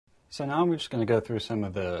So now I'm just going to go through some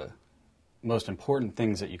of the most important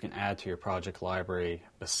things that you can add to your project library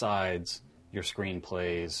besides your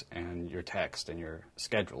screenplays and your text and your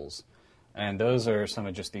schedules. And those are some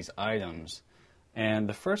of just these items. And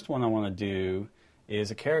the first one I want to do is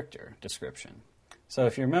a character description. So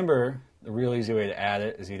if you remember, the real easy way to add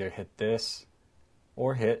it is either hit this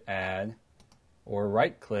or hit add or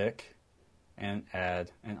right click and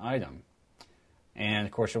add an item. And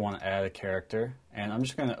of course you'll want to add a character, and I'm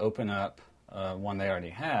just going to open up one they already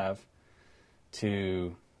have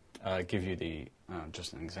to give you the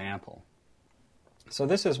just an example. So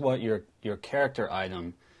this is what your character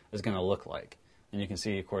item is going to look like. And you can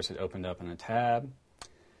see, of course, it opened up in a tab.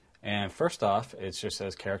 And first off, it just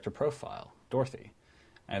says character profile, Dorothy.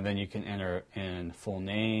 And then you can enter in full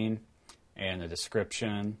name and a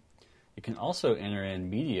description. You can also enter in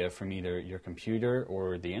media from either your computer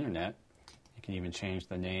or the internet. You can even change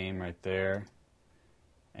the name right there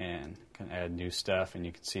and can add new stuff, and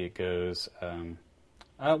you can see it goes,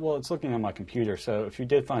 well, it's looking on my computer, so if you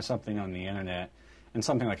did find something on the internet and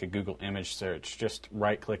something like a Google image search, just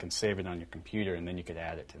right click and save it on your computer, and then you could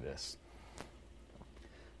add it to this.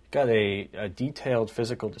 Got a detailed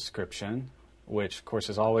physical description, which of course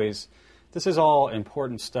is always, this is all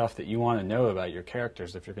important stuff that you want to know about your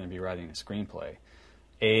characters if you're going to be writing a screenplay.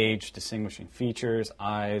 Age, distinguishing features,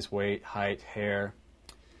 eyes, weight, height, hair.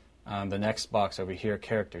 The next box over here,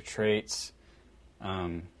 character traits,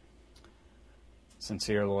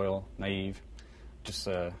 sincere, loyal, naive, just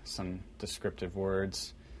some descriptive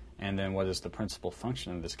words. And then what is the principal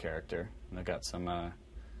function of this character? And I've got some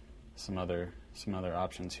other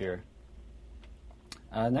options here.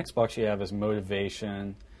 Next box you have is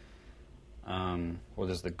motivation.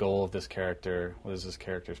 What is the goal of this character? What is this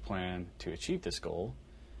character's plan to achieve this goal?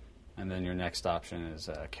 And then your next option is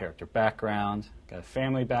character background. Got a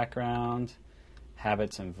family background,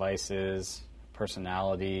 habits and vices,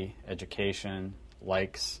 personality, education,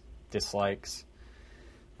 likes, dislikes.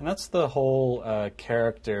 And that's the whole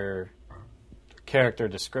character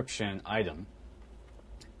description item.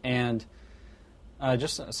 And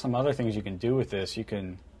just some other things you can do with this. You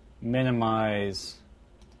can minimize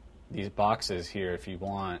these boxes here if you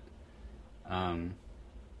want,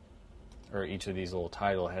 or each of these little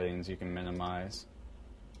title headings you can minimize.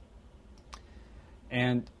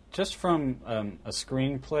 And just from a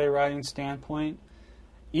screenplay writing standpoint,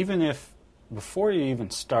 even if before you even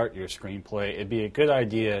start your screenplay, it'd be a good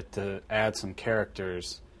idea to add some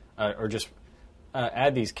characters, or just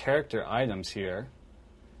add these character items here,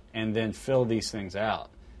 and then fill these things out.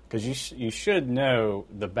 Because you should know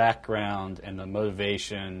the background and the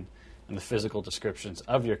motivation and the physical descriptions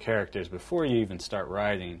of your characters before you even start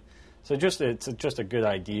writing. So it's just a good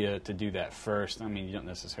idea to do that first. I mean, you don't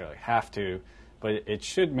necessarily have to, but it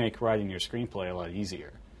should make writing your screenplay a lot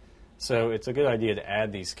easier. So it's a good idea to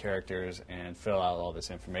add these characters and fill out all this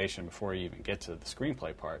information before you even get to the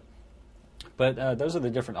screenplay part. But those are the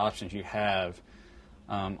different options you have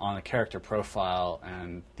on a character profile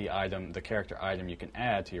and the character item you can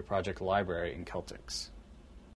add to your project library in Celtx.